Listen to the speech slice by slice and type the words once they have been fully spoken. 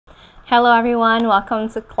Hello everyone, welcome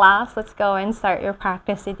to class. Let's go and start your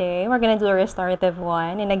practice today. We're going to do a restorative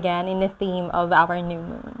one, and again in the theme of our new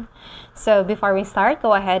moon. So before we start,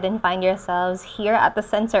 go ahead and find yourselves here at the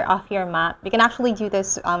center of your mat. You can actually do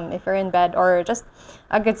this if you're in bed, or just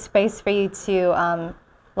a good space for you to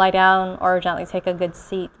lie down or gently take a good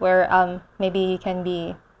seat where maybe you can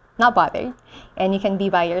be not bothered and you can be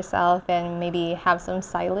by yourself and maybe have some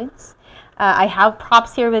silence. I have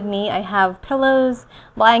props here with me. I have pillows,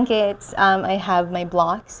 blankets, I have my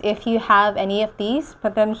blocks. If you have any of these,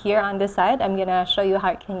 put them here on the side. I'm gonna show you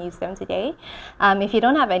how you can use them today. If you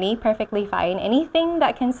don't have any, perfectly fine. Anything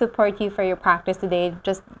that can support you for your practice today,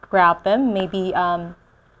 just grab them. Maybe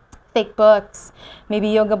thick books, maybe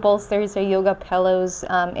yoga bolsters or yoga pillows,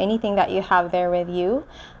 anything that you have there with you.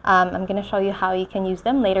 I'm going to show you how you can use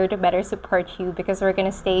them later to better support you, because we're going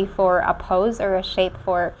to stay for a pose or a shape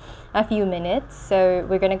for a few minutes. So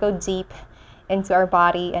we're going to go deep into our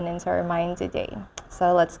body and into our mind today.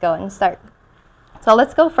 So let's go and start. So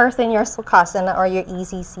let's go first in your Sukhasana, or your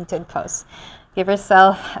easy seated pose. Give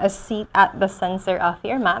yourself a seat at the center of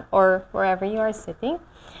your mat or wherever you are sitting.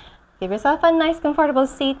 Give yourself a nice comfortable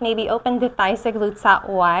seat. Maybe open the thighs and glutes out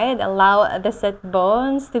wide. Allow the sit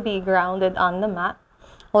bones to be grounded on the mat.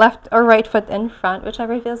 Left or right foot in front,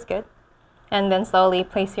 whichever feels good. And then slowly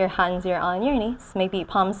place your hands here on your knees. Maybe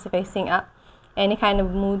palms facing up. Any kind of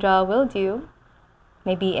mudra will do.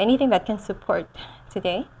 Maybe anything that can support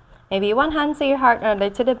today. Maybe one hand to your heart, another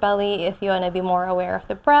to the belly if you want to be more aware of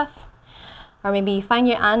the breath. Or maybe find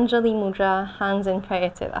your Anjali mudra, hands in prayer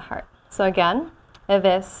to the heart. So again,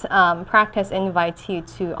 this practice invites you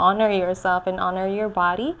to honor yourself and honor your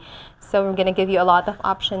body. So we're going to give you a lot of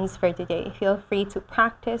options for today. Feel free to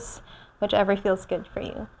practice whichever feels good for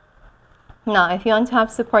you. Now, if you want to have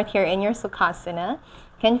support here in your Sukhasana,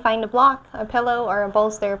 you can find a block, a pillow, or a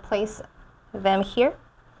bolster. Place them here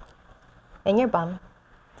in your bum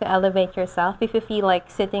to elevate yourself. If you feel like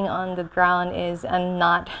sitting on the ground is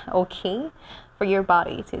not okay for your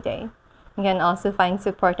body today. You can also find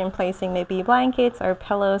support in placing maybe blankets or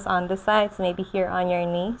pillows on the sides, maybe here on your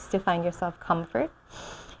knees to find yourself comfort.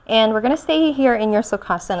 And we're going to stay here in your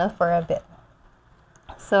Sukhasana for a bit.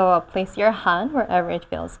 So place your hand wherever it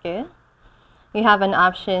feels good. You have an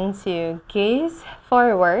option to gaze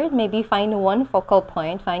forward, maybe find one focal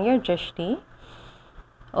point, find your drishti,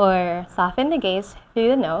 or soften the gaze through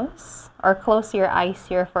the nose, or close your eyes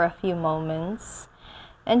here for a few moments.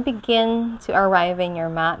 And begin to arrive in your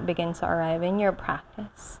mat, begin to arrive in your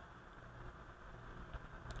practice.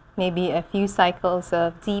 Maybe a few cycles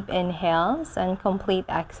of deep inhales and complete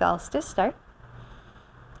exhales to start.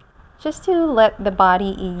 Just to let the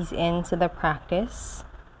body ease into the practice.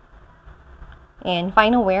 And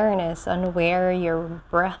find awareness on where your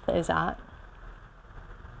breath is at.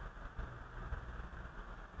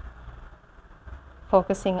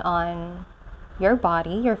 Focusing on your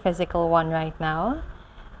body, your physical one right now.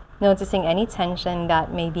 Noticing any tension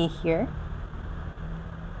that may be here.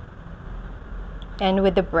 And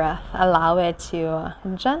with the breath, allow it to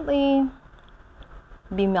gently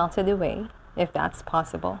be melted away, if that's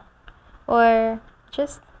possible. Or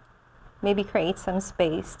just maybe create some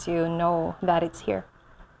space to know that it's here.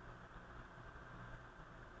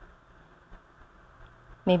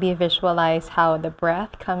 Maybe visualize how the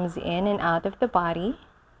breath comes in and out of the body.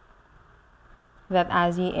 That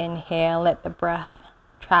as you inhale, let the breath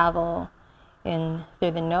travel in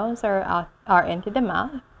through the nose or out or into the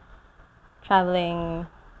mouth, traveling,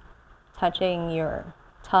 touching your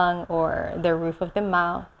tongue or the roof of the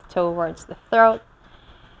mouth towards the throat,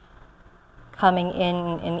 coming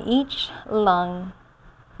in each lung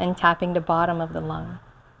and tapping the bottom of the lung.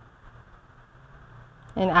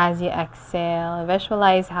 And as you exhale,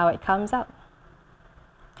 visualize how it comes out.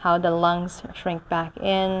 How the lungs shrink back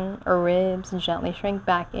in, or ribs gently shrink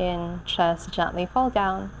back in, chest gently fall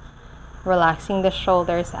down, relaxing the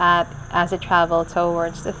shoulders as it travels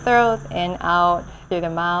towards the throat and out through the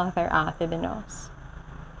mouth or out through the nose.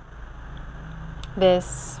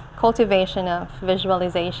 This cultivation of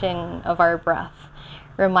visualization of our breath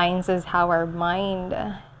reminds us how our mind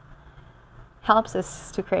helps us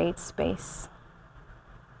to create space.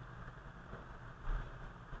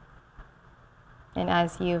 And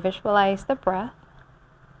as you visualize the breath,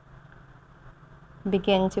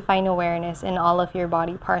 begin to find awareness in all of your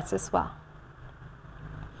body parts as well.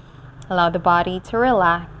 Allow the body to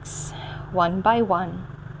relax one by one.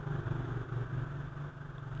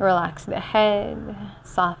 Relax the head,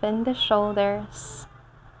 soften the shoulders.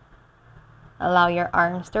 Allow your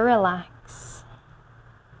arms to relax.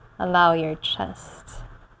 Allow your chest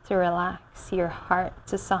to relax, your heart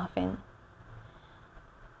to soften.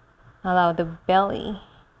 Allow the belly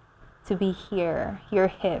to be here, your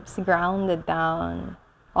hips grounded down,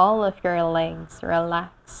 all of your legs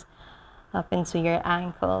relax up into your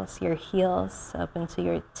ankles, your heels, up into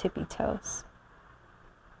your tippy toes.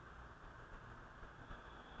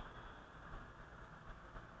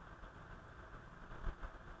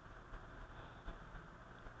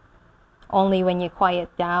 Only when you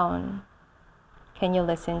quiet down can you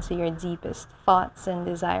listen to your deepest thoughts and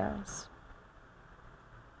desires.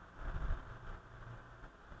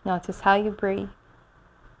 Notice how you breathe,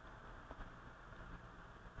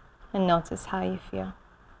 and notice how you feel.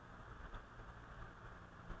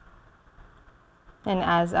 And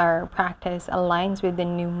as our practice aligns with the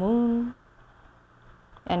new moon,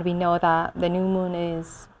 and we know that the new moon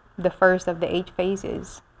is the first of the 8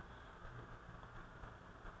 phases,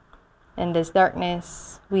 in this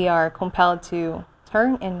darkness, we are compelled to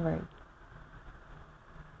turn inward.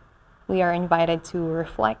 We are invited to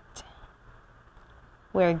reflect.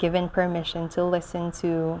 We are given permission to listen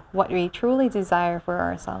to what we truly desire for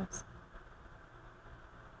ourselves.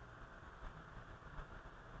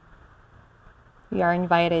 We are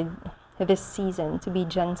invited this season to be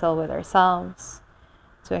gentle with ourselves,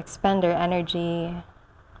 to expend our energy,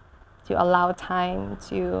 to allow time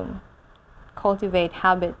to cultivate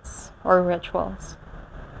habits or rituals.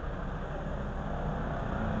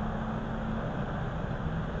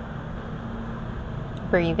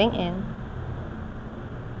 Breathing in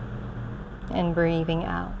and breathing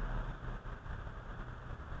out.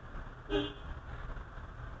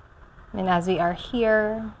 And as we are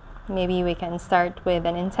here, maybe we can start with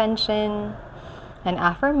an intention, an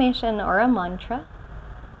affirmation, or a mantra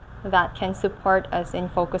that can support us in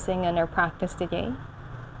focusing on our practice today.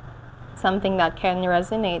 Something that can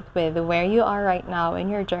resonate with where you are right now in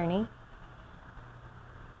your journey,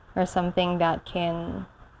 or something that can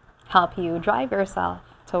help you drive yourself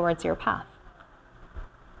towards your path.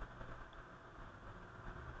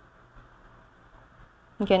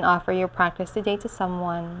 You can offer your practice today to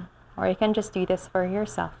someone, or you can just do this for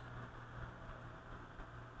yourself.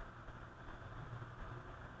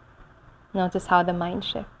 Notice how the mind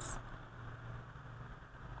shifts.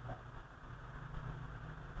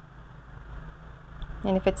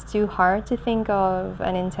 And if it's too hard to think of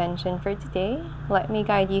an intention for today, let me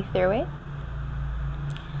guide you through it.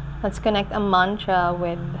 Let's connect a mantra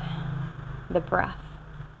with the breath.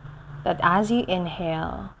 That as you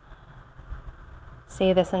inhale,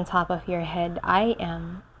 say this on top of your head, I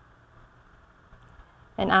am.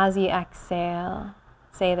 And as you exhale,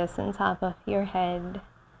 say this on top of your head,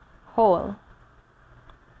 whole.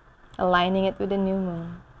 Aligning it with the new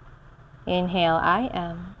moon. Inhale, I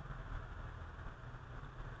am.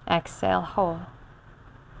 Exhale, whole.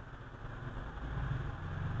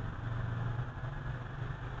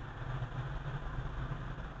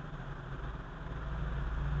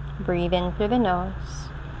 Breathe in through the nose.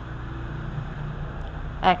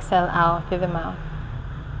 Exhale out through the mouth.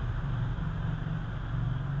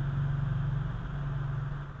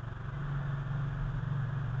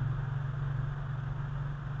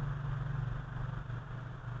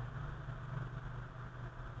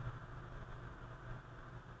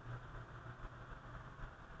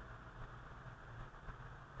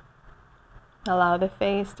 Allow the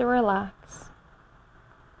face to relax.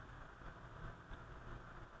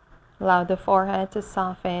 Allow the forehead to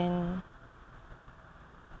soften.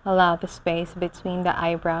 Allow the space between the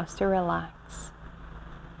eyebrows to relax.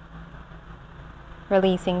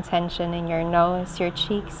 Releasing tension in your nose, your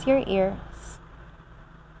cheeks, your ears.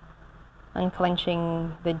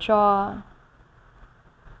 Unclenching the jaw.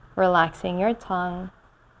 Relaxing your tongue.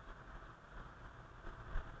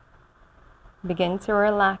 Begin to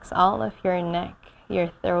relax all of your neck,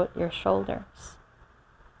 your throat, your shoulders.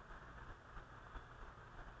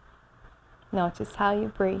 Notice how you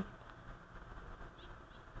breathe.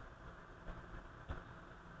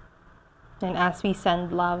 And as we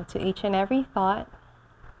send love to each and every thought,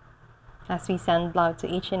 as we send love to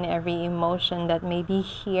each and every emotion that may be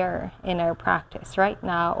here in our practice right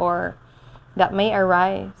now, or that may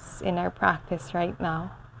arise in our practice right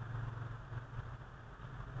now,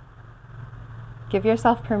 give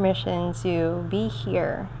yourself permission to be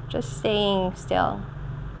here, just staying still.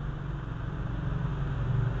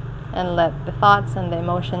 And let the thoughts and the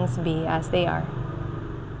emotions be as they are.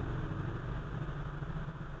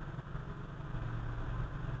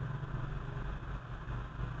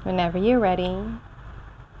 Whenever you're ready,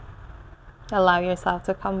 allow yourself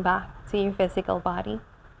to come back to your physical body,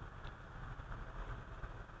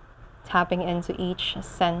 tapping into each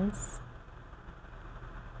sense.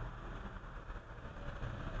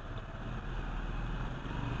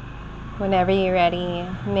 Whenever you're ready,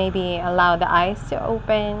 maybe allow the eyes to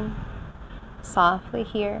open, softly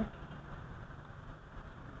here.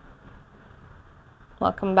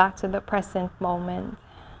 Welcome back to the present moment.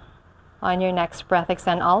 On your next breath,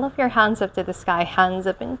 extend all of your hands up to the sky, hands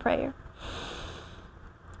up in prayer.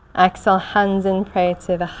 Exhale, hands in prayer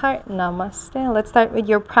to the heart. Namaste. Let's start with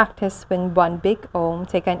your practice with one big Om.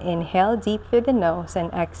 Take an inhale deep through the nose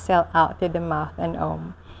and exhale out through the mouth and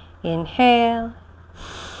Om. Inhale.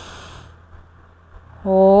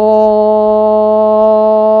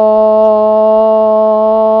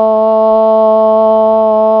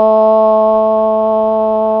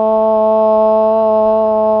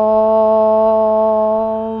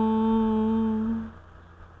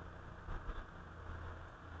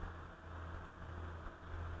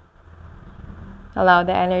 Allow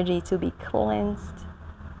the energy to be cleansed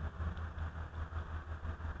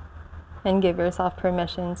and give yourself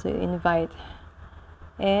permission to invite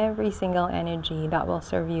every single energy that will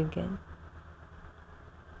serve you good.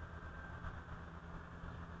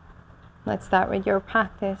 Let's start with your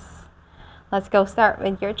practice. Let's go start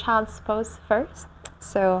with your child's pose first.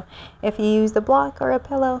 So if you use the block or a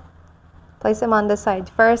pillow, place them on the side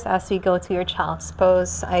first as we go to your child's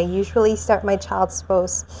pose. I usually start my child's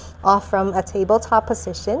pose off from a tabletop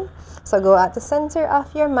position. So go at the center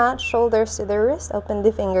of your mat, shoulders to the wrist, open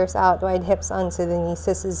the fingers out wide, hips onto the knees.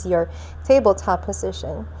 This is your tabletop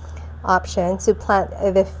position. Option to plant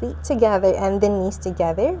the feet together and the knees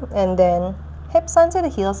together, and then hips onto the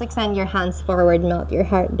heels. Extend your hands forward, melt your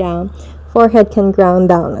heart down. Forehead can ground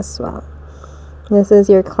down as well. This is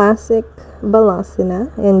your classic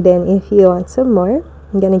Balasana, and then if you want some more,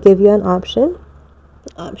 I'm going to give you an option.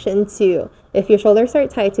 Option 2. If your shoulders are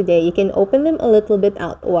tight today, you can open them a little bit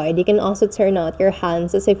out wide. You can also turn out your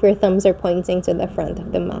hands as if your thumbs are pointing to the front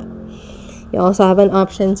of the mat. You also have an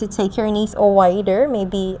option to take your knees wider,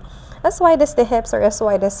 maybe as wide as the hips or as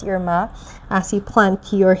wide as your mat. As you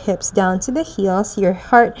plant your hips down to the heels, your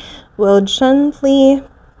heart will gently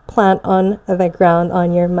plant on the ground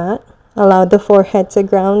on your mat. Allow the forehead to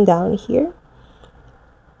ground down here.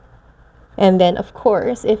 And then, of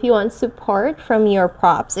course, if you want support from your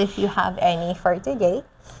props, if you have any for today,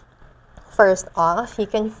 first off, you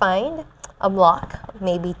can find a block,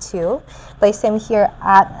 maybe 2. Place them here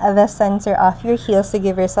at the center of your heels to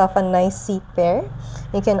give yourself a nice seat there.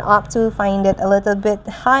 You can opt to find it a little bit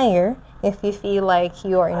higher if you feel like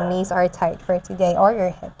your knees are tight for today or your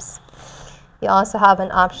hips. You also have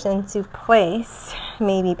an option to place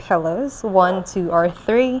maybe pillows, 1, 2, or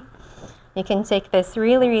 3. You can take this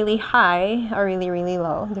really, really high or really, really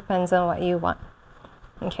low. Depends on what you want.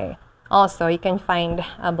 Okay. Also, you can find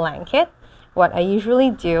a blanket. What I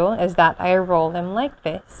usually do is that I roll them like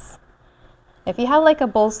this. If you have like a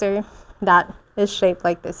bolster that is shaped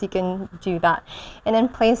like this, you can do that. And then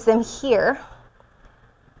place them here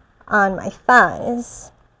on my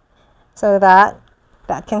thighs so that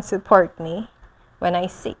can support me when I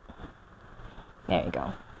sit. There you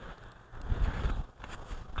go.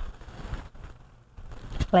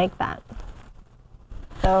 Like that.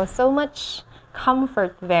 So much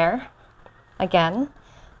comfort there. Again,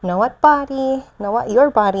 know what your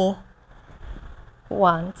body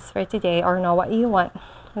wants for today, or know what you want.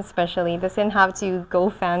 Especially, it doesn't have to go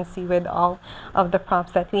fancy with all of the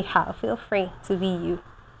props that we have. Feel free to be you.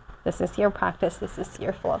 This is your practice. This is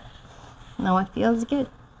your flow. Know what feels good.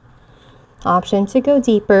 Option to go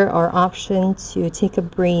deeper, or option to take a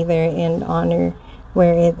breather and honor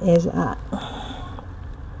where it is at.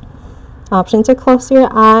 Option to close your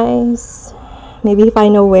eyes. Maybe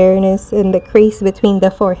find awareness in the crease between the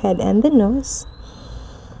forehead and the nose.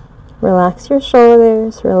 Relax your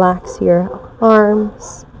shoulders, relax your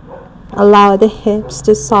arms. Allow the hips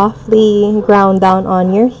to softly ground down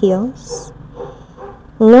on your heels.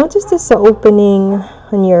 Notice this opening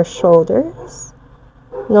on your shoulders.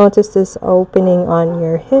 Notice this opening on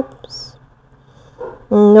your hips.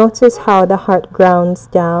 Notice how the heart grounds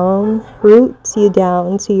down, roots you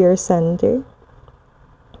down to your center.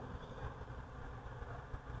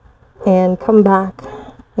 And come back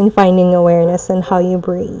and finding awareness in how you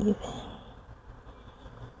breathe.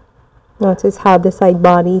 Notice how the side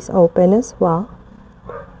bodies open as well.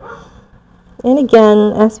 And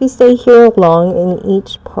again, as we stay here long in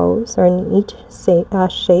each pose or in each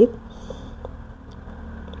shape,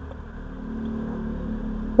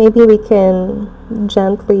 maybe we can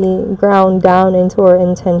gently ground down into our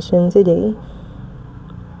intention today.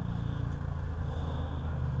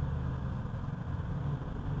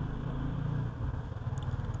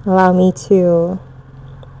 Allow me to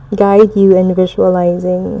guide you in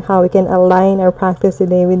visualizing how we can align our practice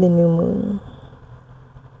today with the new moon.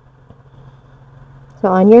 So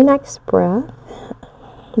on your next breath,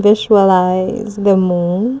 visualize the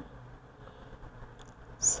moon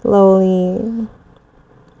slowly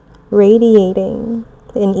radiating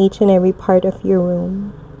in each and every part of your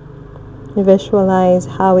room. Visualize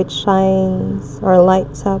how it shines or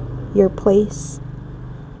lights up your place,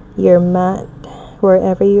 your mat,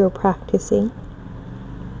 wherever you're practicing.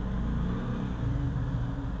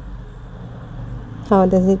 How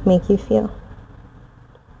does it make you feel?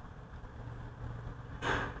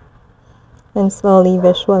 And slowly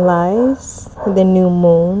visualize the new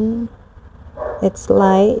moon, its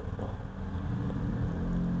light,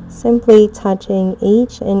 simply touching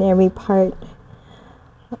each and every part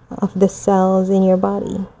of the cells in your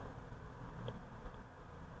body.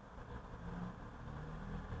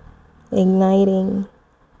 Igniting,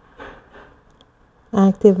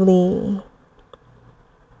 actively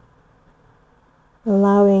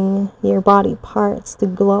allowing your body parts to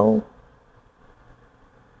glow.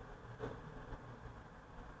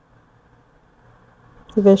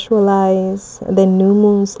 Visualize the new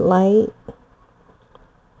moon's light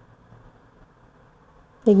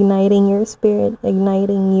igniting your spirit,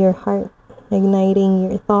 igniting your heart, igniting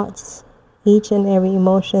your thoughts, each and every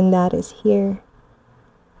emotion that is here.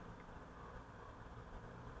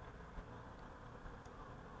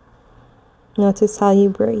 Notice how you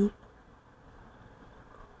breathe.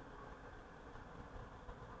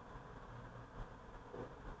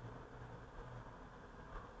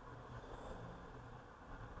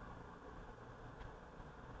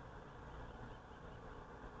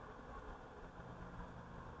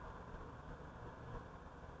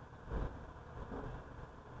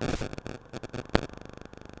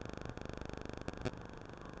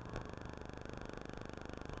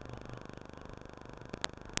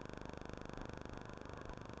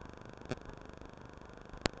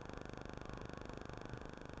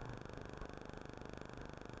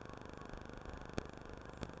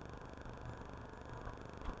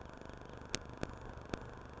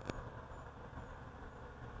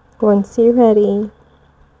 Once you're ready,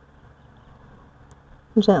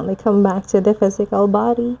 gently come back to the physical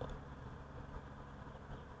body.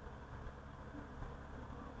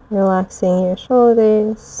 Relaxing your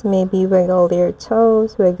shoulders, maybe wiggle your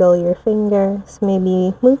toes, wiggle your fingers,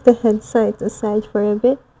 maybe move the head side to side for a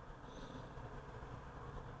bit.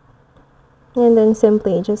 And then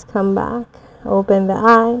simply just come back, open the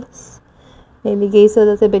eyes, maybe gaze a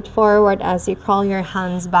little bit forward as you crawl your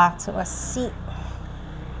hands back to a seat.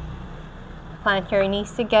 Plant your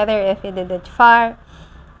knees together if you did it far.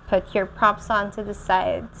 Put your props onto the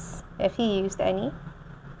sides if you used any.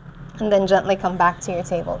 And then gently come back to your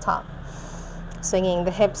tabletop. Swinging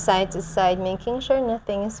the hips side to side, making sure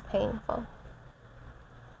nothing is painful.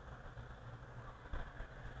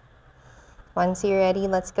 Once you're ready,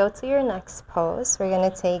 let's go to your next pose. We're going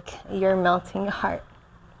to take your melting heart.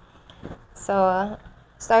 So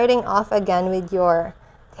starting off again with your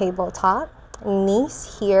tabletop.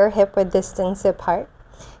 Knees here, hip width distance apart.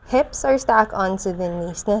 Hips are stacked onto the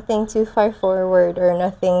knees, nothing too far forward or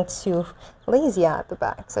nothing too lazy at the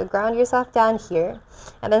back. So ground yourself down here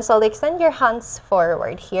and then slowly extend your hands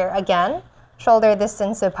forward here. Again, shoulder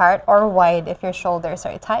distance apart or wide if your shoulders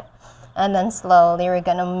are tight. And then slowly we're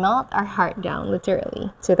gonna melt our heart down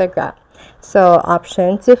literally to the ground. So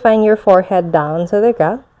option to find your forehead down to the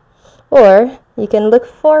ground, or you can look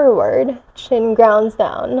forward, chin grounds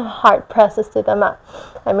down, heart presses to the mat.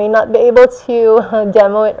 I may not be able to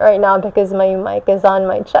demo it right now because my mic is on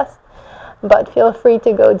my chest, but feel free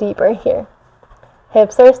to go deeper here.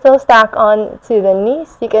 Hips are still stacked on to the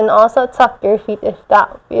knees. You can also tuck your feet if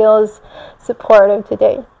that feels supportive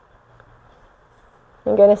today.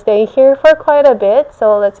 I'm going to stay here for quite a bit,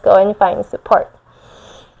 so let's go and find support.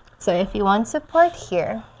 So if you want support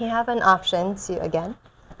here, you have an option to, again,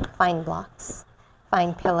 find blocks,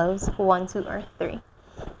 find pillows, 1, 2, or 3,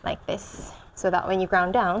 like this, so that when you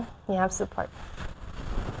ground down, you have support.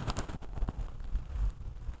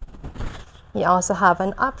 You also have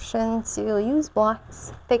an option to use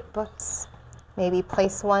blocks, thick books, maybe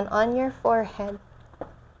place one on your forehead,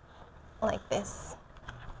 like this.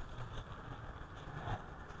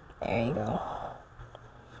 There you go.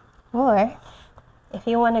 Or, if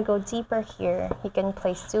you want to go deeper here, you can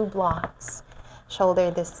place 2 blocks,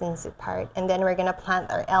 shoulder distance apart, and then we're gonna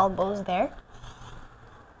plant our elbows there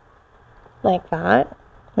like that.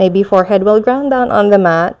 Maybe forehead will ground down on the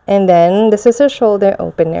mat, and then this is a shoulder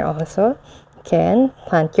opener also. You can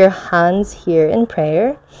plant your hands here in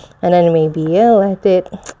prayer, and then maybe let it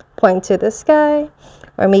point to the sky,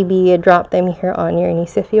 or maybe you drop them here on your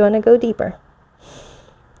knees if you want to go deeper.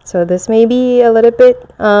 So this may be a little bit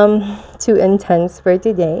too intense for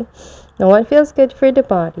today. Know what feels good for the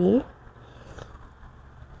body,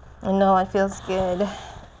 and know what feels good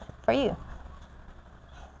for you.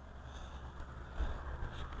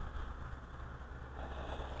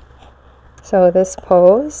 So this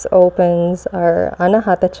pose opens our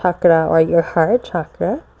Anahata chakra or your heart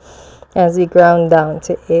chakra. As we ground down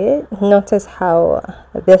to it, notice how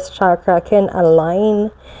this chakra can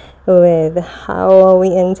align with how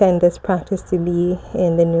we intend this practice to be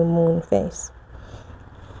in the new moon phase.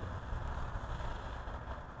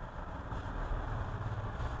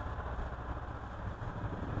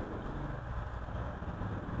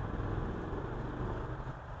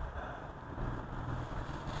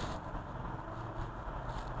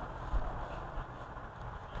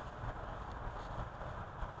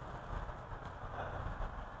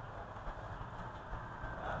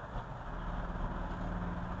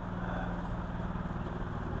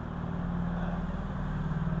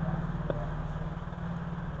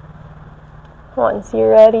 Once you're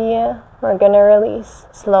ready, we're gonna release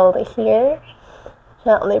slowly here.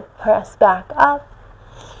 Gently press back up.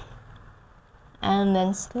 And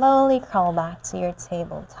then slowly crawl back to your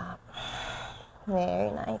tabletop. Very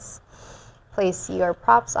nice. Place your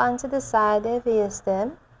props onto the side if you use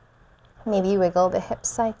them. Maybe wiggle the hips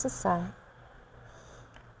side to side.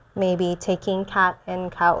 Maybe taking cat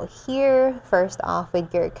and cow here. First off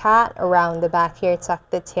with your cat. Around the back here, tuck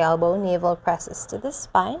the tailbone. Navel presses to the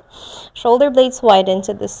spine. Shoulder blades widen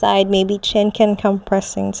to the side. Maybe chin can come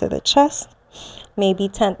pressing to the chest. Maybe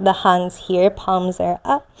tent the hands here. Palms are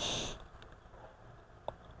up.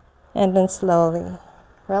 And then slowly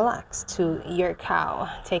relax to your cow.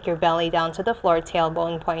 Take your belly down to the floor,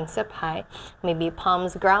 tailbone points up high. Maybe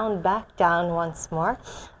palms ground back down once more.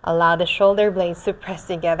 Allow the shoulder blades to press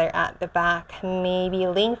together at the back. Maybe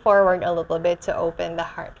lean forward a little bit to open the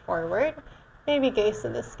heart forward. Maybe gaze to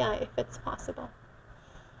the sky if it's possible.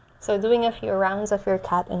 So doing a few rounds of your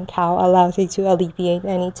cat and cow allows you to alleviate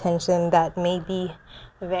any tension that may be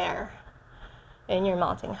there in your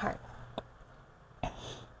melting heart.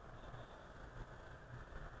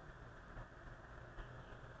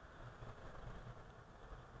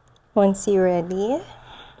 Once you're ready,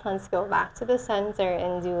 let's go back to the center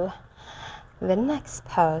and do the next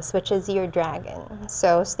pose, which is your dragon.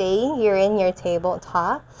 So stay here in your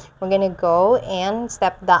tabletop. We're gonna go and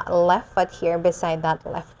step that left foot here beside that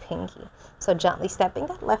left pinky. So gently stepping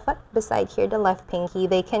that left foot beside here the left pinky.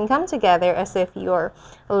 They can come together as if your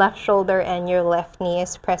left shoulder and your left knee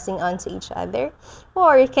is pressing onto each other.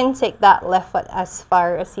 Or you can take that left foot as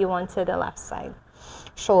far as you want to the left side.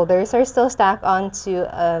 Shoulders are still stacked onto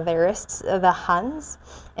the wrists, the hands.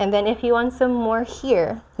 And then if you want some more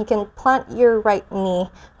here, you can plant your right knee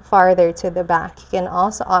farther to the back. You can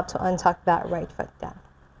also opt to untuck that right foot down,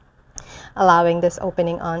 allowing this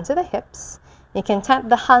opening onto the hips. You can tap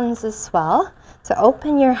the hands as well to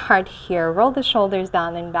open your heart here. Roll the shoulders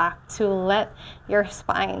down and back to let your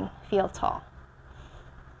spine feel tall.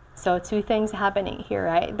 So two things happening here,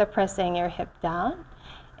 right? The pressing your hip down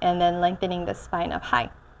and then lengthening the spine up high.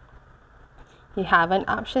 You have an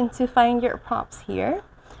option to find your props here.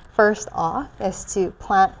 First off is to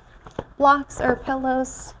plant blocks or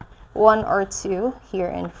pillows, one or two here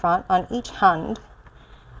in front on each hand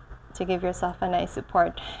to give yourself a nice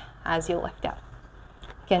support as you lift up.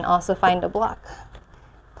 You can also find a block.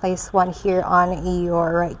 Place one here on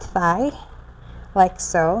your right thigh, like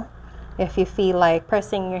so, if you feel like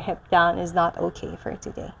pressing your hip down is not okay for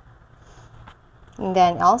today. And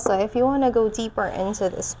then also, if you want to go deeper into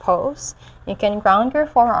this pose, you can ground your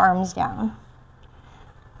forearms down.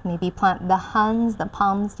 Maybe plant the hands, the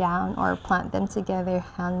palms down, or plant them together,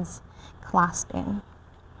 hands clasped in.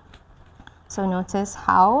 So notice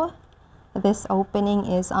how this opening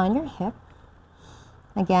is on your hip.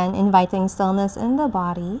 Again, inviting stillness in the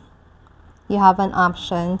body. You have an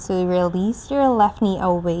option to release your left knee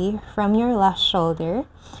away from your left shoulder,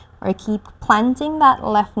 or keep planting that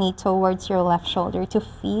left knee towards your left shoulder to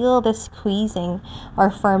feel the squeezing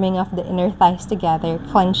or firming of the inner thighs together,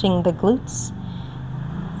 clenching the glutes.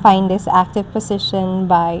 Find this active position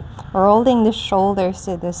by rolling the shoulders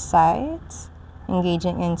to the sides,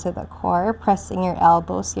 engaging into the core, pressing your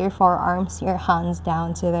elbows, your forearms, your hands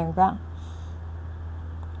down to the ground.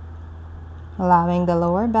 Allowing the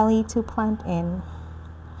lower belly to plant in.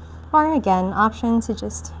 Or again, option to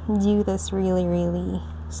just do this really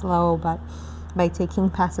slow, but by taking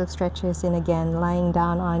passive stretches and again lying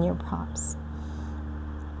down on your props.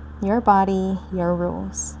 Your body, your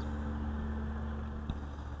rules.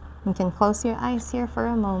 You can close your eyes here for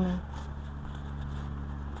a moment.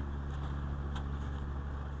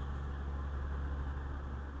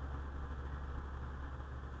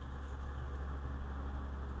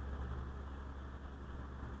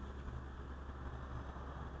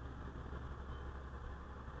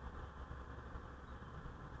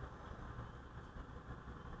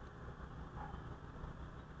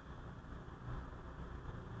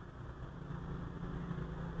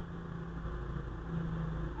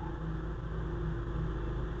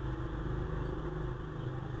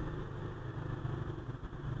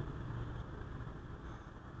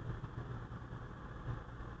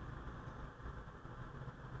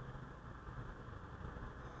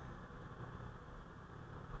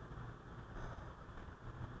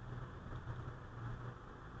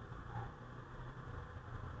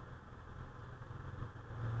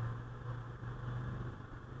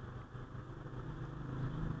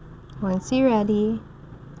 Once you're ready,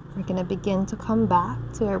 we're going to begin to come back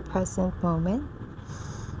to our present moment.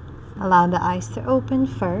 Allow the eyes to open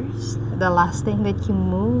first. The last thing that you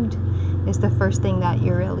moved is the first thing that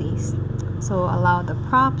you released. So allow the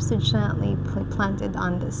props to gently planted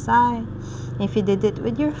on the side. If you did it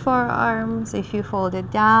with your forearms, if you fold it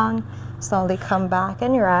down, slowly come back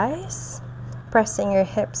and rise. Pressing your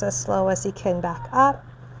hips as slow as you can back up.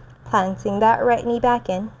 Planting that right knee back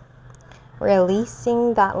in.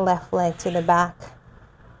 Releasing that left leg to the back.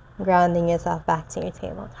 Grounding yourself back to your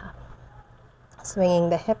tabletop. Swinging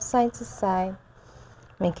the hips side to side.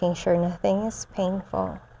 Making sure nothing is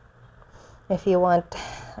painful. If you want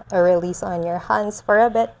a release on your hands for a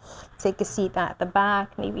bit, take a seat at the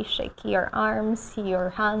back. Maybe shake your arms, your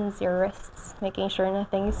hands, your wrists. Making sure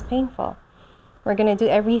nothing is painful. We're going to do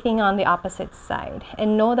everything on the opposite side.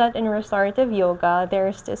 And know that in restorative yoga,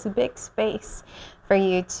 there's this big space for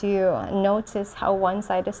you to notice how one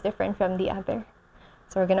side is different from the other.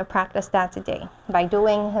 So we're going to practice that today by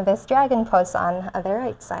doing this dragon pose on the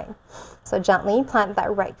right side. So gently plant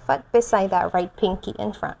that right foot beside that right pinky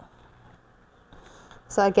in front.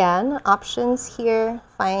 So again, options here,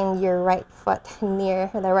 find your right foot near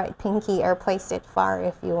the right pinky or place it far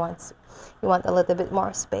if you want. You want a little bit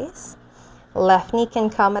more space. Left knee can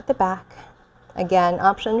come at the back. Again,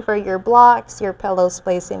 option for your blocks, your pillows,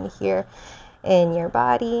 place them here in your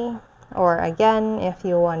body. Or again, if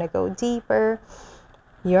you want to go deeper,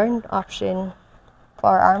 your option,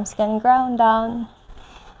 forearms can ground down.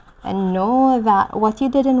 And know that what you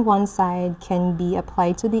did in one side can be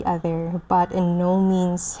applied to the other, but in no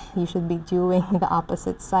means you should be doing the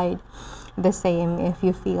opposite side the same if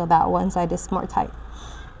you feel that one side is more tight.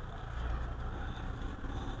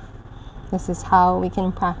 This is how we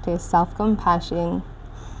can practice self-compassion,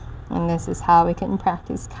 and this is how we can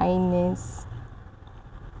practice kindness.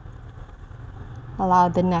 Allow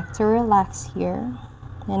the neck to relax here.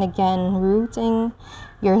 And again, rooting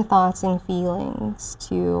your thoughts and feelings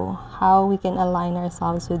to how we can align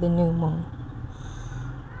ourselves with the new moon.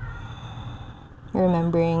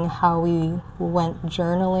 Remembering how we went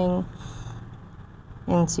journaling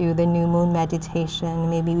into the new moon meditation,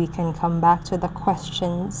 maybe we can come back to the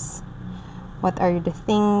questions. What are the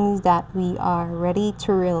things that we are ready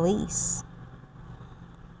to release?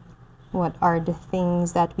 What are the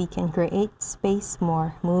things that we can create space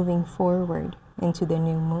more moving forward into the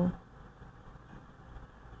new moon?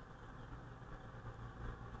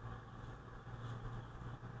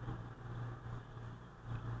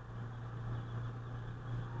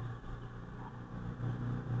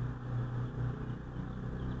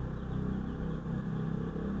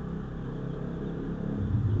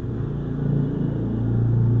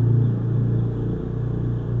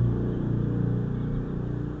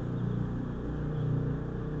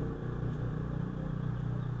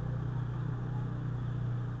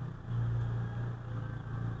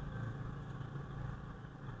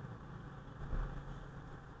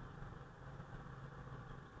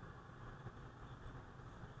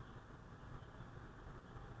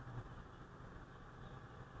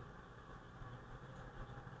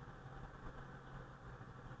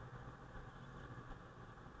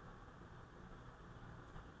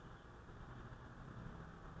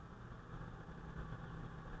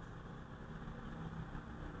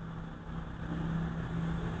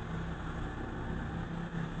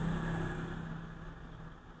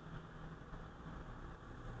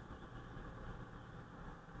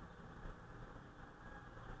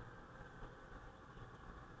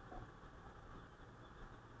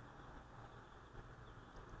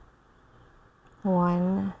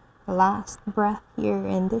 One last breath here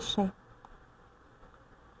in this shape.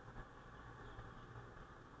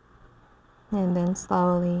 And then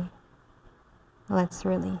slowly, let's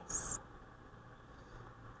release.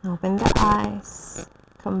 Open the eyes.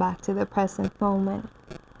 Come back to the present moment.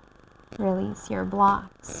 Release your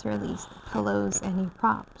blocks. Release the pillows, any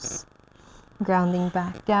props. Grounding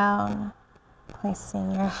back down. Placing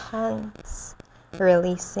your hands.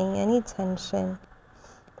 Releasing any tension.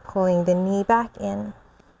 Pulling the knee back in.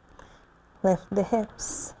 Lift the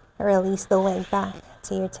hips. Release the leg back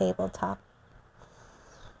to your tabletop.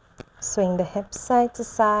 Swing the hips side to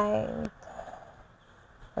side.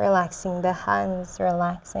 Relaxing the hands,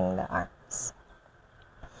 relaxing the arms.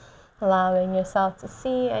 Allowing yourself to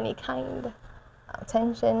see any kind of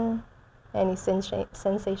tension, any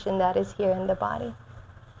sensation that is here in the body.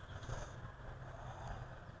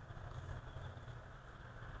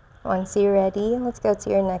 Once you're ready, let's go to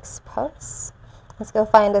your next pose. Let's go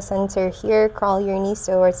find the center here. Crawl your knees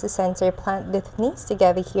towards the center. Plant the knees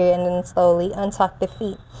together here and then slowly untuck the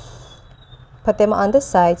feet. Put them on the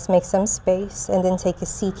sides, make some space, and then take a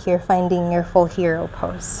seat here, finding your full hero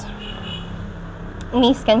pose.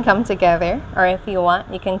 Knees can come together, or if you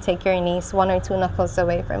want, you can take your knees 1 or 2 knuckles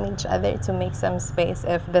away from each other to make some space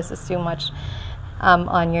if this is too much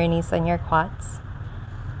on your knees and your quads.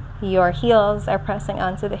 Your heels are pressing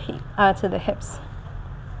onto the hips.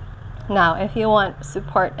 Now, if you want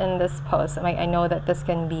support in this pose, I know that this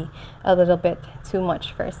can be a little bit too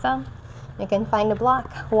much for some. You can find a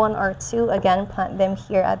block, 1 or 2. Again, plant them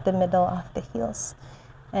here at the middle of the heels.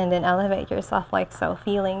 And then elevate yourself like so,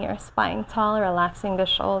 feeling your spine tall, relaxing the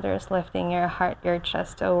shoulders, lifting your heart, your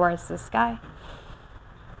chest towards the sky.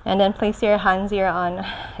 And then place your hands here on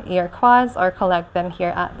your quads or collect them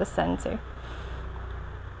here at the center.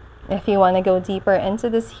 If you want to go deeper into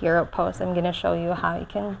this hero pose, I'm going to show you how you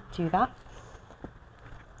can do that.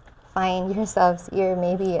 Find yourselves here,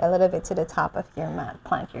 maybe a little bit to the top of your mat.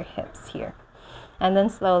 Plant your hips here. And then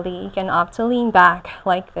slowly, you can opt to lean back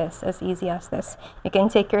like this, as easy as this. You can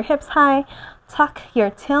take your hips high, tuck your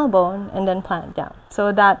tailbone, and then plant down.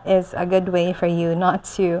 So that is a good way for you not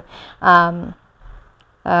to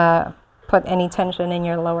put any tension in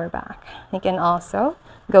your lower back. You can also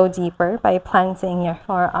go deeper by planting your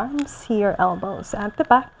forearms, your elbows at the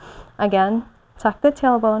back. Again, tuck the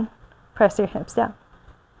tailbone, press your hips down.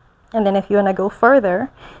 And then if you want to go further,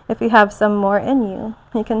 if you have some more in you,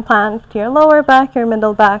 you can plant your lower back, your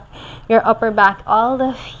middle back, your upper back, all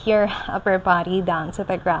of your upper body down to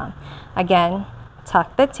the ground. Again,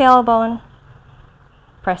 tuck the tailbone,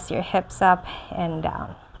 press your hips up and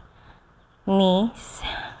down. Knees,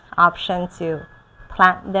 option to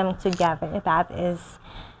plant them together. That is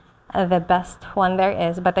the best one there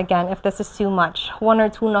is. But again, if this is too much, 1 or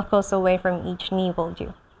 2 knuckles away from each knee will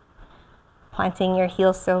do. Planting your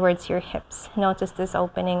heels towards your hips. Notice this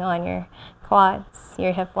opening on your quads,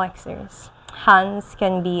 your hip flexors. Hands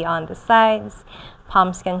can be on the sides.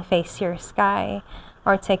 Palms can face your sky.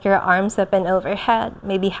 Or take your arms up and overhead.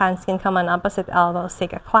 Maybe hands can come on opposite elbows.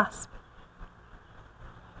 Take a clasp.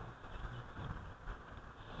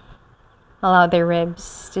 Allow the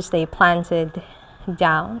ribs to stay planted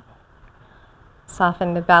down.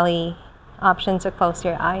 Soften the belly. Option to close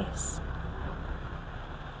your eyes.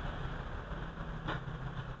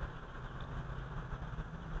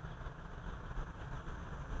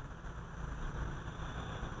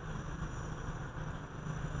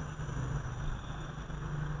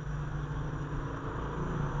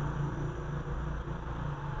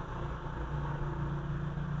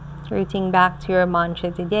 Rooting back to your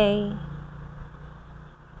mantra today.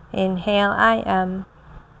 Inhale, I am.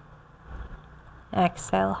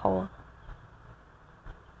 Exhale, hold.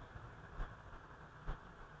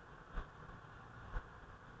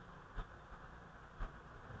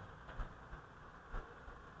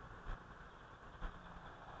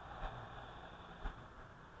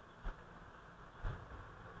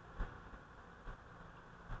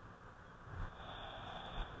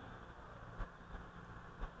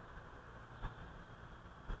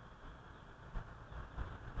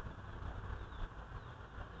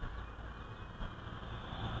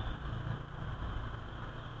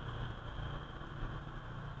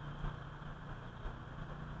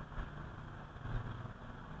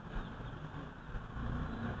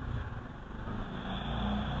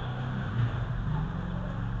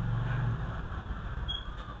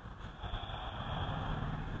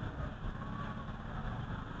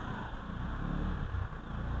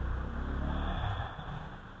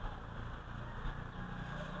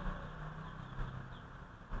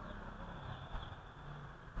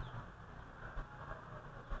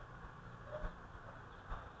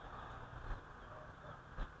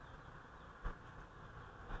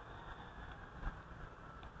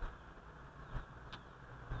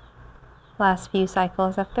 Last few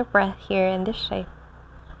cycles of the breath here in this shape.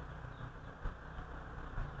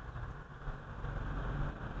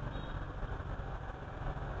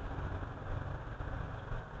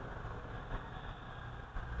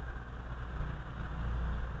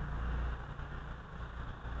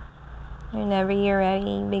 Whenever you're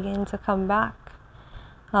ready, begin to come back.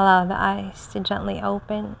 Allow the eyes to gently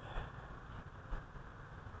open.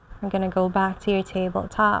 We're going to go back to your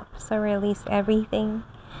tabletop, so release everything.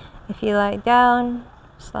 If you lie down,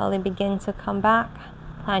 slowly begin to come back.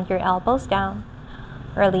 Plant your elbows down.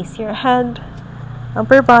 Release your head,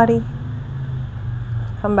 upper body.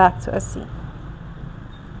 Come back to a seat.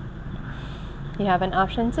 You have an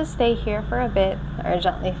option to stay here for a bit or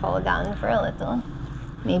gently fall down for a little.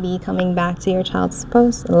 Maybe coming back to your child's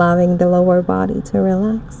pose, allowing the lower body to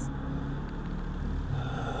relax.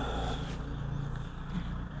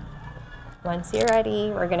 Once you're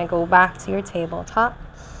ready, we're going to go back to your tabletop.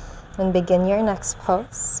 And begin your next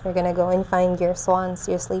pose. We're gonna go and find your swans,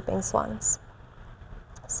 your sleeping swans.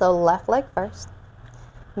 So left leg first.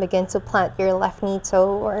 Begin to plant your left knee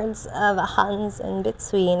towards the hands in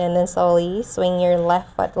between, and then slowly swing your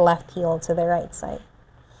left foot, left heel to the right side.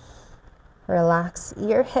 Relax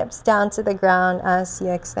your hips down to the ground as you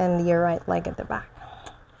extend your right leg at the back.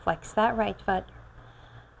 Flex that right foot,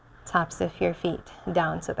 tops of your feet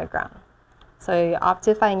down to the ground. So you opt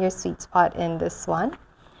to find your sweet spot in this one.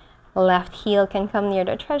 Left heel can come near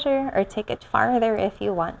the treasure or take it farther if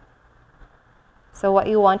you want. So what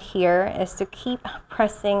you want here is to keep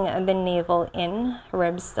pressing the navel in,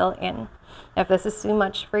 ribs still in. If this is too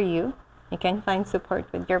much for you, you can find support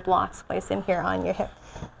with your blocks. Place them here on your hip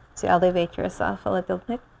to elevate yourself a little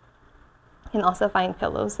bit. You can also find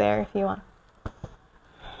pillows there if you want.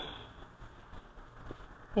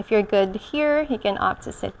 If you're good here, you can opt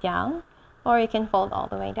to sit down, or you can fold all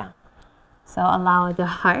the way down. So allow the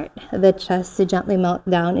heart, the chest to gently melt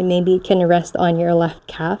down, and maybe it can rest on your left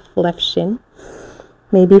calf, left shin.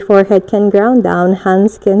 Maybe forehead can ground down,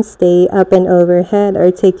 hands can stay up and overhead,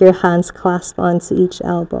 or take your hands clasp onto each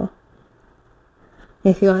elbow.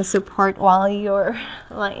 If you want support while you're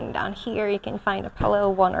lying down here, you can find a pillow,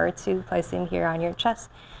 one or two, place them here on your chest,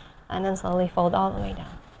 and then slowly fold all the way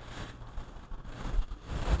down.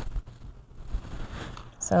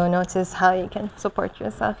 So notice how you can support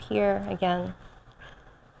yourself here. Again,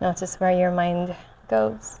 notice where your mind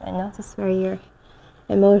goes, and notice where your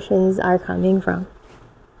emotions are coming from.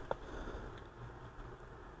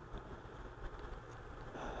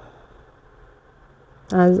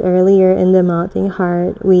 As earlier in the mounting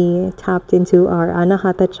heart, we tapped into our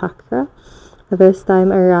Anahata chakra. This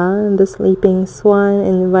time around, the sleeping swan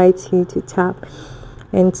invites you to tap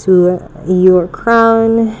into your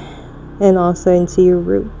crown and also into your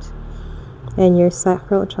root and your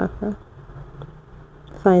sacral chakra.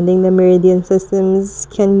 Finding the meridian systems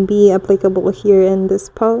can be applicable here in this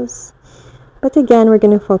pose. But again, we're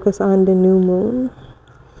going to focus on the new moon.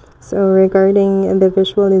 So regarding the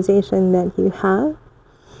visualization that you have,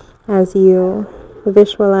 as you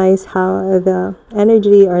visualize how the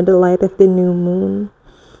energy or the light of the new moon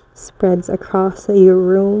spreads across your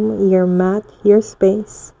room, your mat, your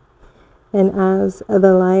space, and as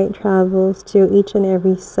the light travels to each and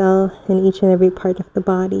every cell and each and every part of the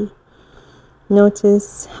body,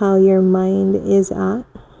 notice how your mind is at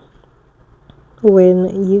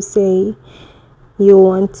when you say you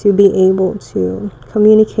want to be able to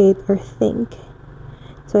communicate or think.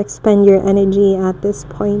 So expend your energy at this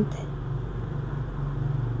point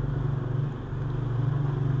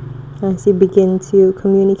as you begin to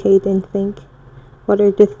communicate and think. What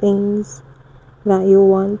are the things that you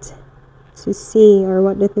want to see, or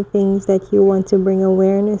what are the things that you want to bring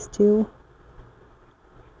awareness to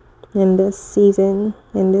in this season,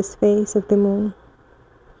 in this phase of the moon?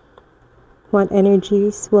 What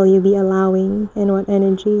energies will you be allowing, and what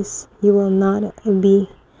energies you will not be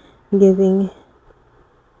giving?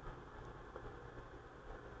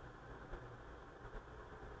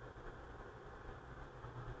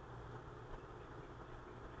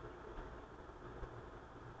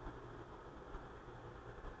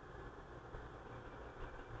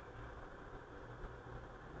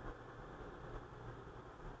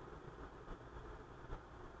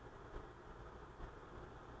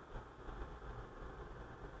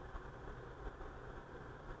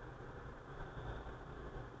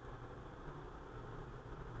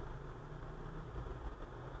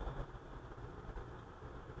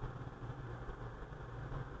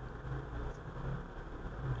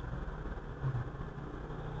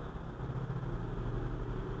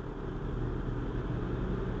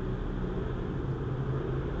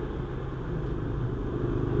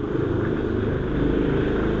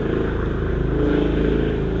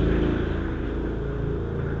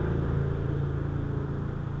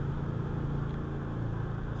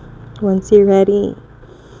 Once you're ready,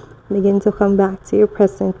 begin to come back to your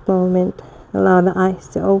present moment. Allow the eyes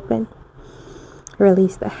to open.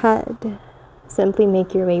 Release the head. Simply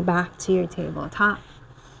make your way back to your tabletop.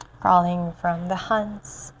 Crawling from the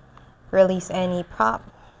hands. Release any prop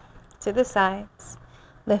to the sides.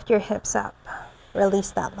 Lift your hips up. Release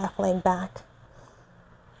that left leg back.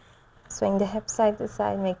 Swing the hips side to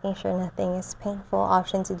side, making sure nothing is painful.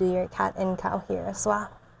 Option to do your cat and cow here as well.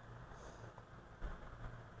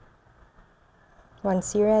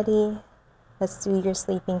 Once you're ready, let's do your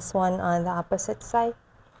sleeping swan on the opposite side.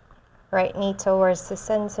 Right knee towards the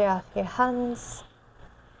center of your hands.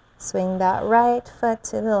 Swing that right foot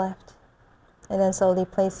to the left. And then slowly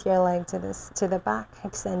place your leg to the back,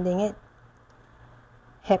 extending it.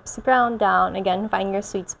 Hips ground down. Again, find your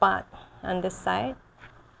sweet spot on this side.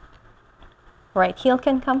 Right heel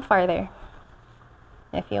can come farther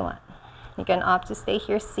if you want. You can opt to stay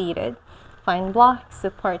here seated. Find blocks,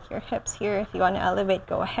 support your hips here. If you want to elevate,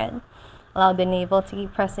 go ahead. Allow the navel to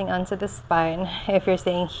keep pressing onto the spine. If you're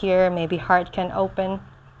staying here, maybe heart can open.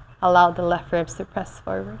 Allow the left ribs to press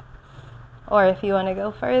forward. Or if you want to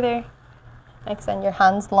go further, extend your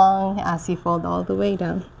hands long as you fold all the way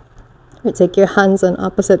down. Or take your hands on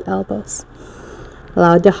opposite elbows.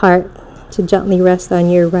 Allow the heart to gently rest on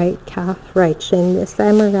your right calf, right shin this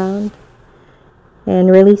time around.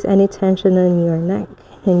 And release any tension in your neck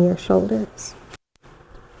and your shoulders.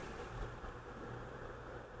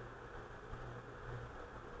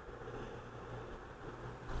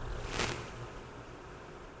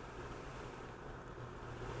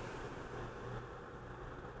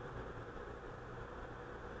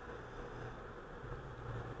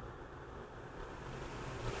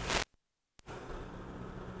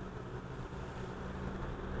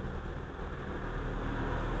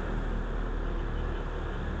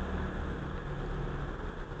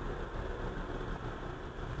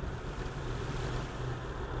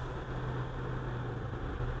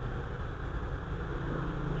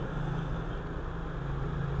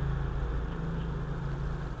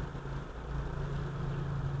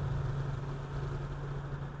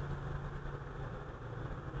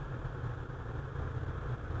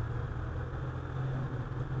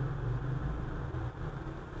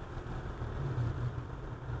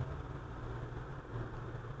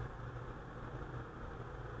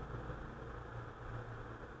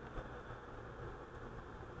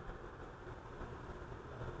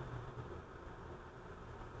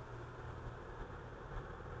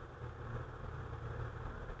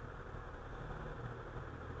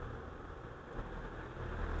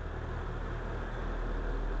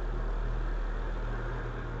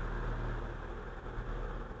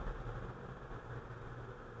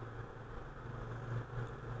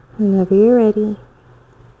 Whenever you're ready,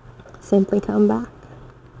 simply come back.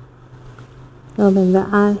 Open the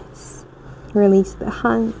eyes, release the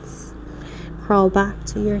hands, crawl back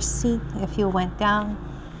to your seat if you went down.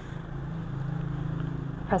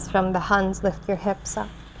 Press from the hands, lift your hips up,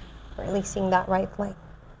 releasing that right leg.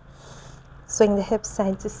 Swing the hips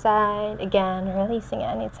side to side, again, releasing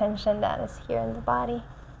any tension that is here in the body.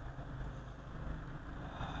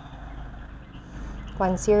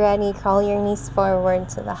 Once you're ready, crawl your knees forward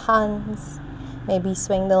to the hands. Maybe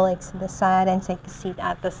swing the legs to the side and take a seat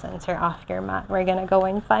at the center of your mat. We're gonna go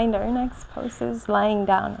and find our next poses lying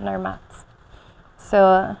down on our mats.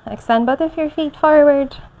 So extend both of your feet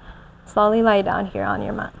forward. Slowly lie down here on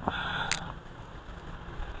your mat.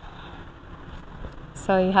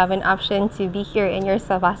 So you have an option to be here in your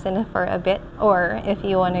Savasana for a bit, or if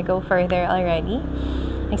you want to go further already,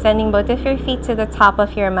 extending both of your feet to the top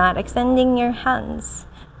of your mat, extending your hands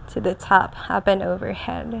to the top, up and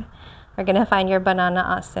overhead. We're going to find your Banana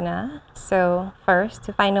Asana. So first,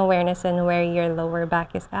 to find awareness in where your lower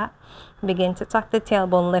back is at, begin to tuck the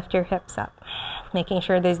tailbone, lift your hips up, making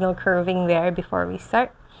sure there's no curving there before we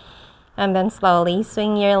start. And then slowly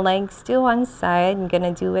swing your legs to one side. I'm going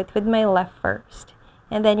to do it with my left first.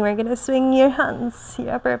 And then we're going to swing your hands,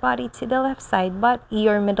 your upper body to the left side, but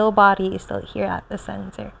your middle body is still here at the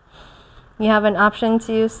center. You have an option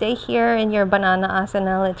to stay here in your Banana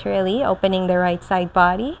Asana, literally opening the right side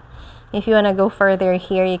body. If you want to go further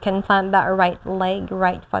here, you can plant that right leg,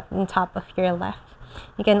 right foot on top of your left.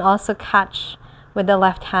 You can also catch with the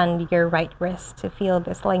left hand your right wrist to feel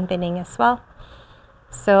this lengthening as well.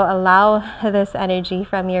 So allow this energy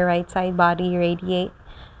from your right side body radiate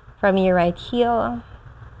from your right heel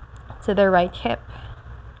to the right hip,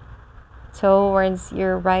 towards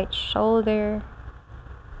your right shoulder,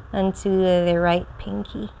 and to the right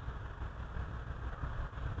pinky.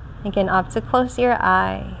 You can opt to close your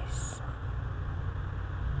eyes.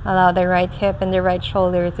 Allow the right hip and the right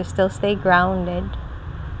shoulder to still stay grounded.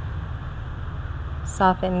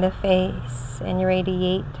 Soften the face and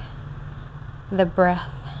radiate the breath,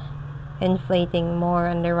 inflating more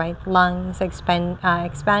on the right lungs,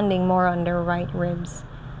 expanding more on the right ribs.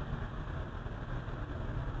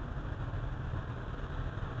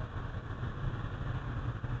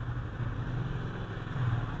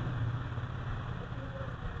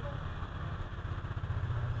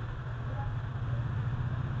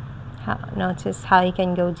 Notice how you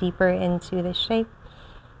can go deeper into the shape.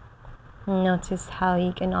 Notice how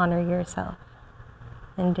you can honor yourself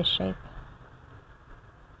in this shape.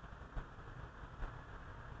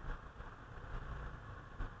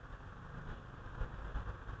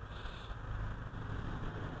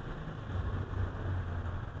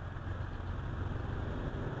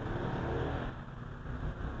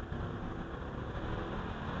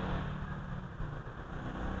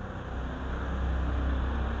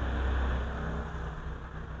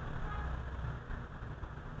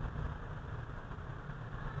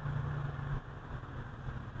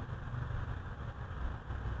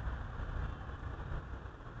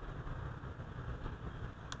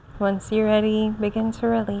 Once you're ready, begin to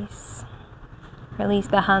release. Release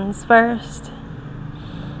the hands first.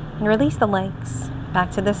 And release the legs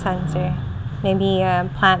back to the center. Maybe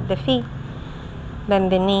plant the feet.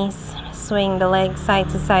 Bend the knees. Swing the legs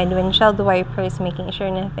side to side. Windshield wipers, making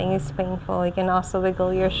sure nothing is painful. You can also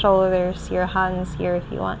wiggle your shoulders, your hands here if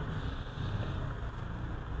you want.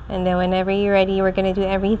 And then whenever you're ready, we're going to do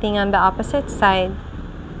everything on the opposite side.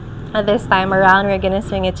 This time around, we're going to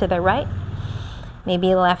swing it to the right.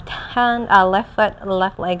 Maybe left hand, left foot,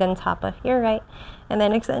 left leg on top of your right. And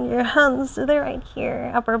then extend your hands to the right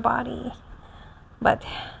here, upper body. But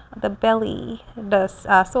the belly, the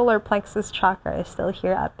solar plexus chakra is still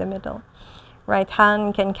here at the middle. Right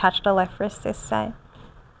hand can catch the left wrist this side.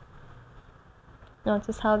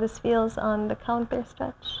 Notice how this feels on the counter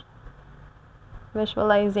stretch.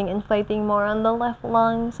 Visualizing inflating more on the left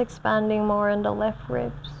lungs, expanding more on the left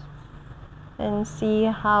ribs. And see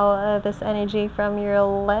how this energy from your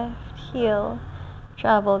left heel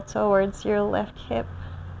travel towards your left hip,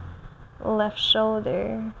 left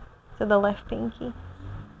shoulder, to the left pinky.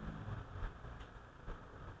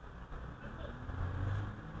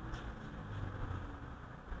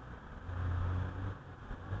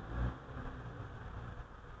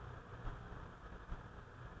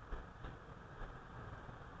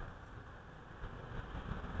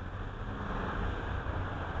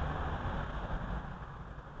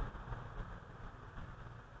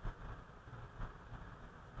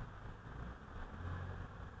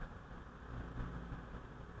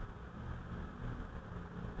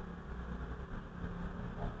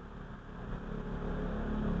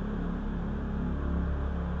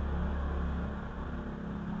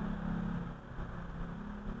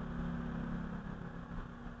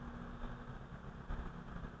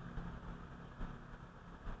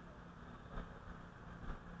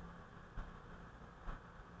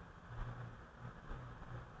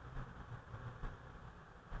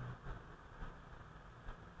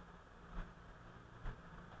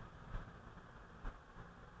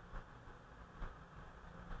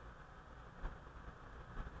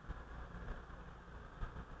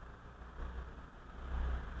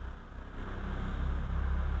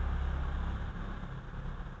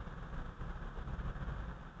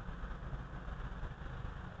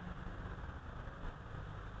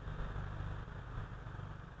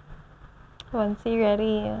 Once you're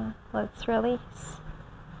ready, let's release.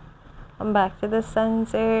 Come back to the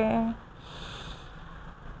center.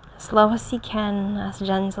 As slow as you can, as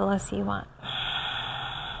gentle as you want.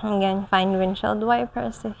 Again, find windshield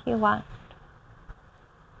wipers if you want.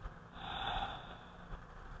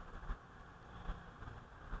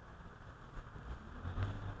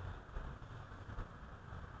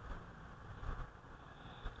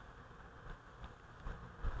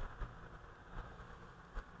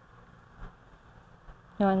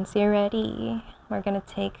 Once you're ready, we're going to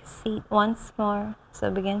take a seat once more.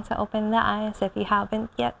 So begin to open the eyes if you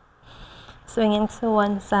haven't yet. Swing into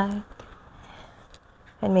one side.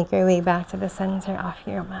 And make your way back to the center of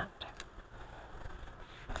your mat.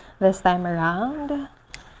 This time around,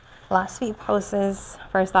 last few poses.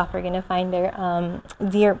 First off, we're going to find their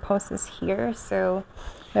deer poses here. So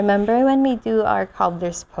remember when we do our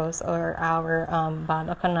cobbler's pose or our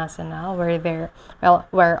Baddha Konasana,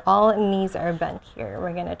 where all knees are bent here,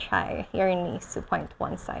 we're going to try your knees to point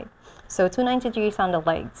one side. So 290 degrees on the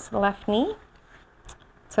legs. Left knee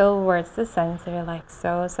towards the center like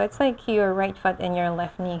so. So it's like your right foot and your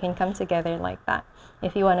left knee can come together like that.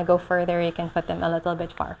 If you want to go further, you can put them a little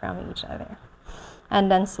bit far from each other. And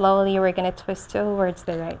then slowly we're going to twist towards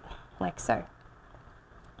the right, like so.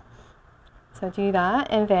 So do that,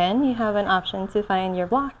 and then you have an option to find your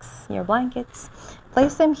blocks, your blankets.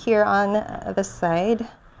 Place them here on the side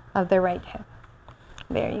of the right hip.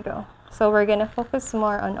 There you go. So we're going to focus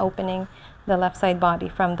more on opening the left side body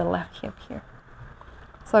from the left hip here.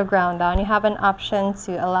 So ground down. You have an option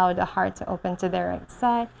to allow the heart to open to the right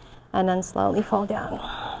side, and then slowly fall down,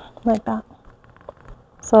 like that.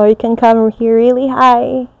 So you can come here really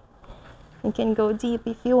high. You can go deep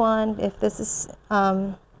if you want. If this is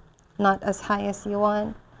not as high as you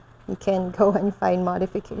want, you can go and find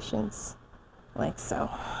modifications like so.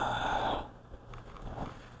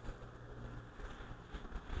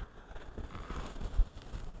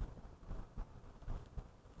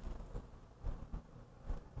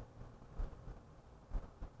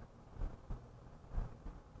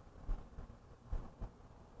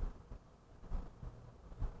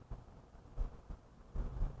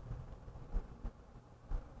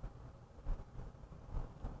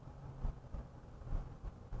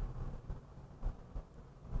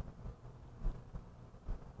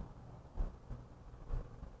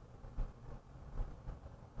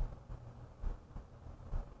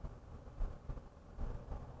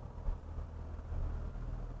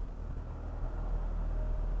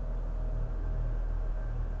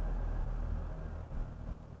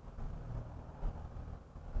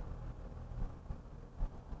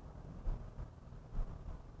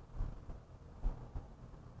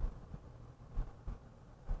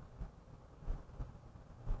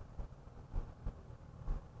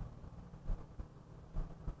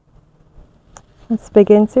 Let's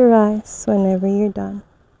begin to rise whenever you're done.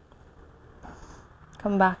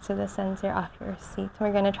 Come back to the center of your seat.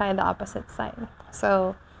 We're going to try the opposite side.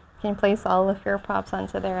 So you can place all of your props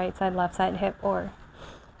onto the right side, left side hip, or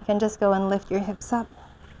you can just go and lift your hips up.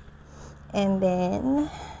 And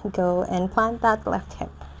then go and plant that left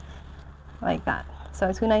hip like that.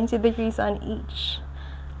 So 290 degrees on each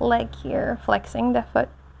leg here, flexing the foot,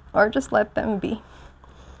 or just let them be.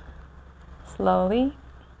 Slowly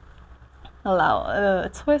allow a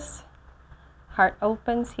twist. Heart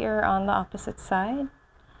opens here on the opposite side,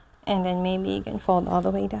 and then maybe you can fold all the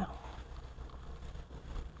way down.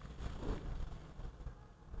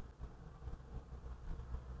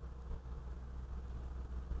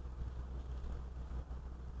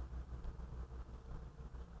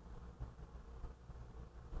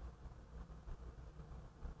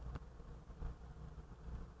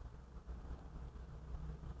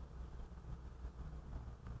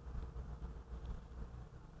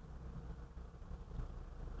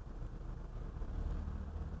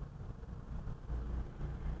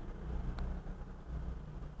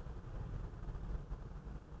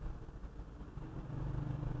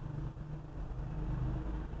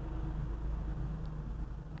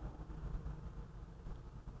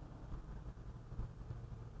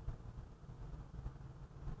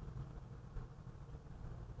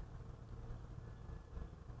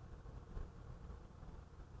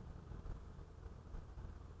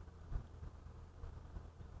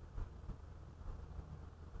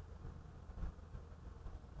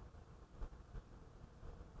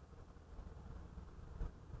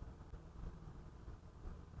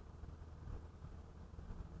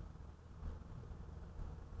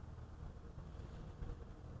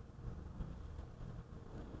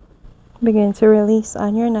 Begin to release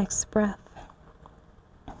on your next breath.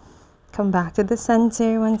 Come back to the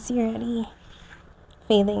center once you're ready.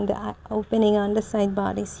 Feeling the opening on the side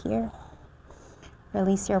bodies here.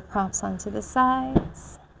 Release your props onto the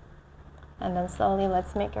sides. And then slowly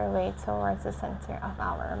let's make our way towards the center of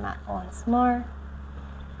our mat once more.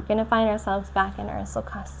 We're going to find ourselves back in our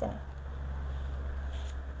Sukhasana.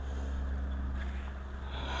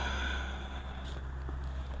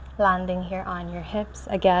 Landing here on your hips.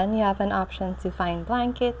 Again, you have an option to find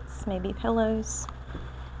blankets, maybe pillows,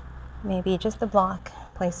 maybe just a block.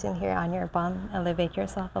 Place them here on your bum. Elevate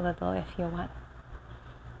yourself a little if you want.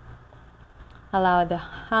 Allow the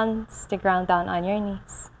hands to ground down on your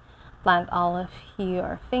knees. Plant all of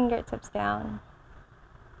your fingertips down.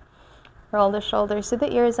 Roll the shoulders to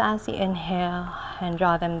the ears as you inhale and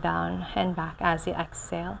draw them down and back as you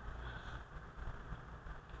exhale.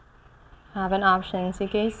 Have an option to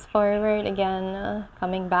gaze forward again,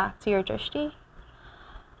 coming back to your drishti,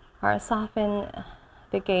 or soften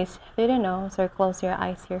the gaze through the nose or close your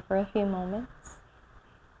eyes here for a few moments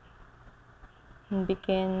and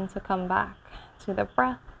begin to come back to the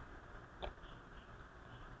breath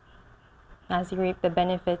as you reap the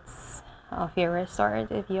benefits of your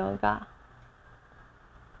restorative yoga.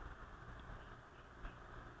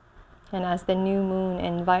 And as the new moon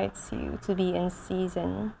invites you to be in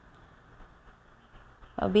season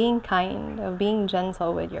of being kind, of being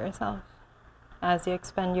gentle with yourself as you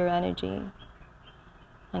expend your energy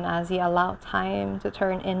and as you allow time to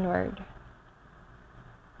turn inward.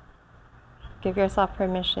 Give yourself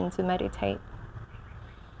permission to meditate.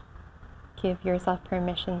 Give yourself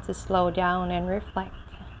permission to slow down and reflect.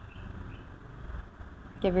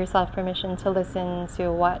 Give yourself permission to listen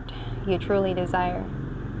to what you truly desire.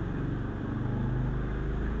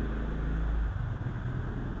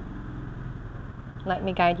 Let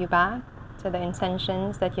me guide you back to the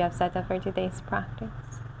intentions that you have set up for today's practice.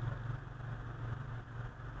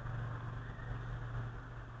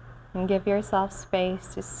 And give yourself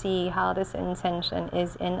space to see how this intention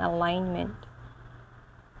is in alignment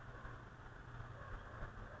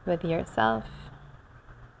with yourself.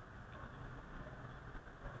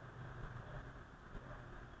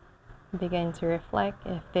 Begin to reflect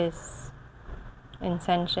if this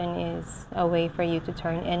intention is a way for you to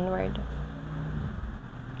turn inward.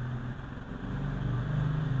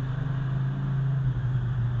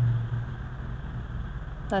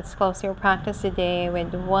 Let's close your practice today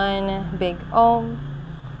with one big Om.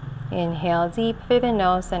 Inhale deep through the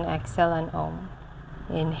nose and exhale an Om.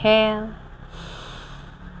 Inhale.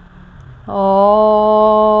 Om.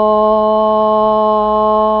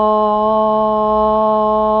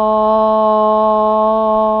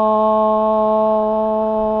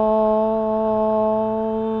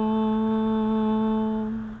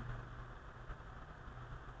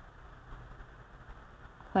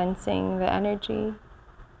 Cleansing the energy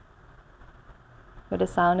with the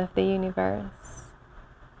sound of the universe.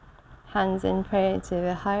 Hands in prayer to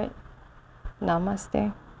the heart.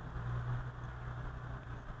 Namaste.